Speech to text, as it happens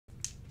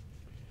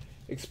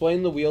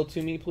Explain the wheel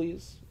to me,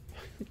 please.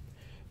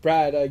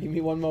 Brad, give me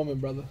one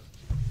moment, brother.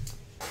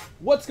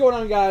 What's going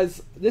on,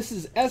 guys? This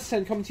is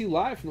S10 coming to you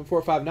live from the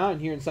 459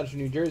 here in Central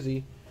New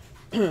Jersey.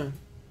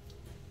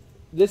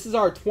 This is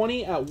our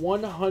 20 at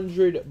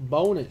 100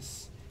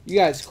 bonus. You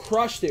guys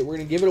crushed it. We're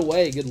going to give it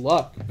away. Good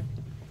luck.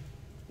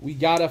 We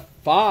got a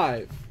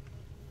 5.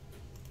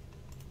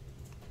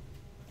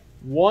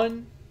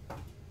 1,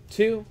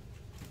 2,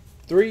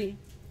 3,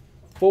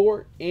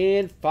 4,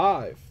 and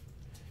 5.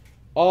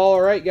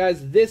 All right,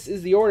 guys. This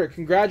is the order.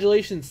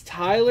 Congratulations,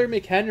 Tyler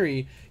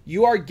McHenry.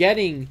 You are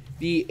getting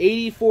the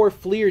 84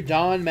 Fleer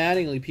Don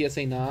Mattingly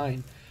PSA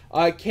 9.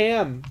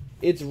 Cam,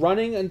 it's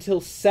running until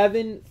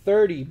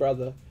 7:30,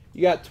 brother.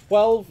 You got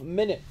 12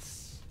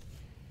 minutes.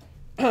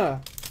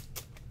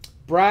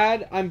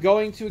 Brad, I'm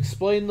going to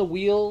explain the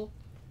wheel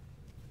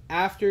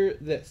after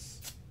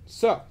this.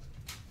 So,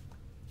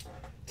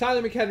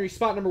 Tyler McHenry,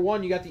 spot number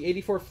 1, you got the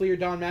 84 Fleer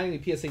Don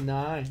Mattingly PSA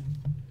 9.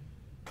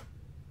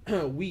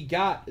 We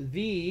got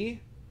the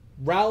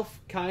Ralph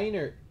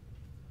Kiner.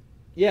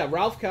 Yeah,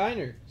 Ralph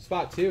Kiner,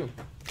 spot 2.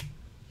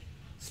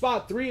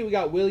 Spot 3, we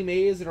got Willie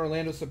Mays and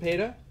Orlando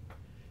Cepeda.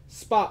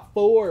 Spot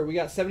 4, we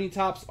got 70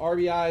 Topps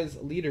RBI's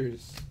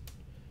leaders.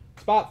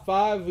 Spot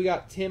 5, we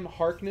got Tim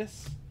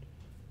Harkness.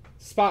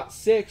 Spot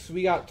 6,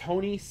 we got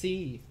Tony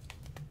C.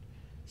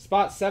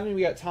 Spot 7,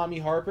 we got Tommy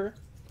Harper.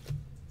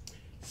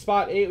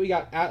 Spot 8, we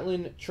got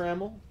Atlin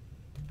Trammell.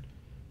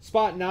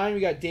 Spot 9, we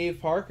got Dave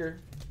Parker.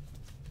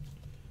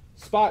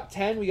 Spot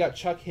 10, we got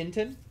Chuck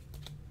Hinton.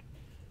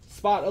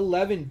 Spot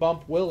 11,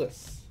 Bump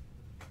Willis.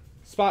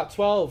 Spot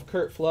 12,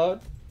 Kurt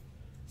Flood.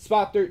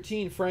 Spot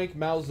 13, Frank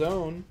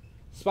Malzone.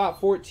 Spot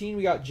 14,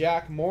 we got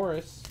Jack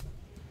Morris.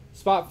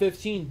 Spot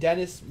 15,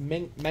 Dennis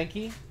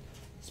Menke.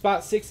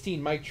 Spot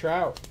 16, Mike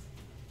Trout.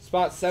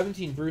 Spot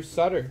 17, Bruce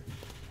Sutter.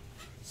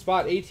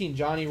 Spot 18,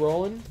 Johnny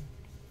Rowland.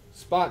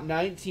 Spot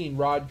 19,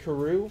 Rod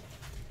Carew.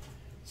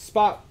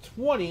 Spot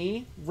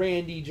 20,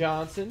 Randy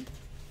Johnson.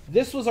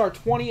 This was our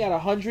 20 at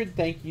 100.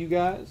 Thank you,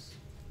 guys.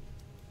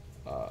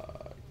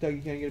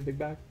 Dougie, can I get a big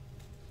bag?